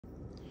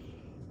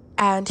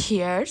And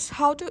here's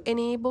how to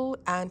enable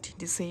and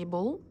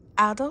disable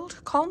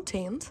adult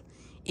content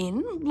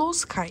in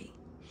Bluesky.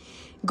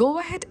 Go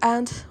ahead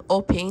and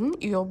open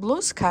your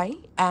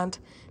Bluesky and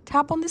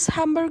tap on this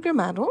hamburger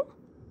menu.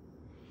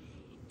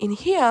 In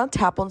here,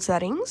 tap on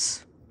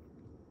settings.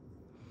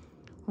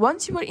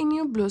 Once you are in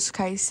your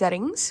Bluesky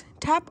settings,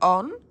 tap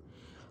on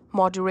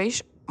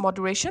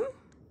moderation.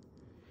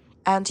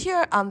 And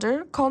here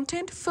under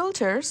content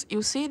filters,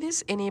 you see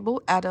this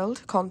enable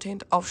adult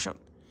content option.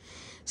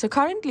 So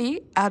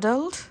currently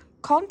adult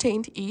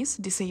content is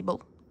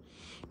disabled.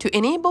 To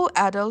enable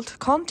adult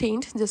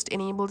content, just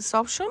enable this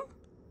option.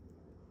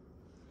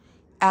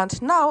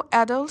 And now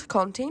adult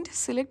content,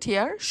 select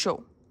here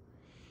show.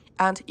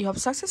 And you have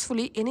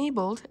successfully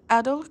enabled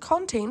adult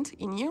content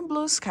in your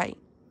Bluesky.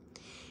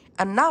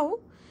 And now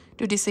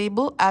to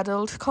disable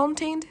adult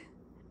content,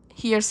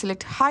 here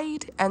select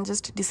hide and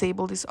just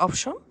disable this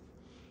option.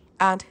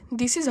 And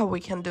this is how we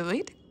can do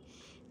it.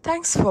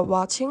 Thanks for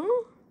watching.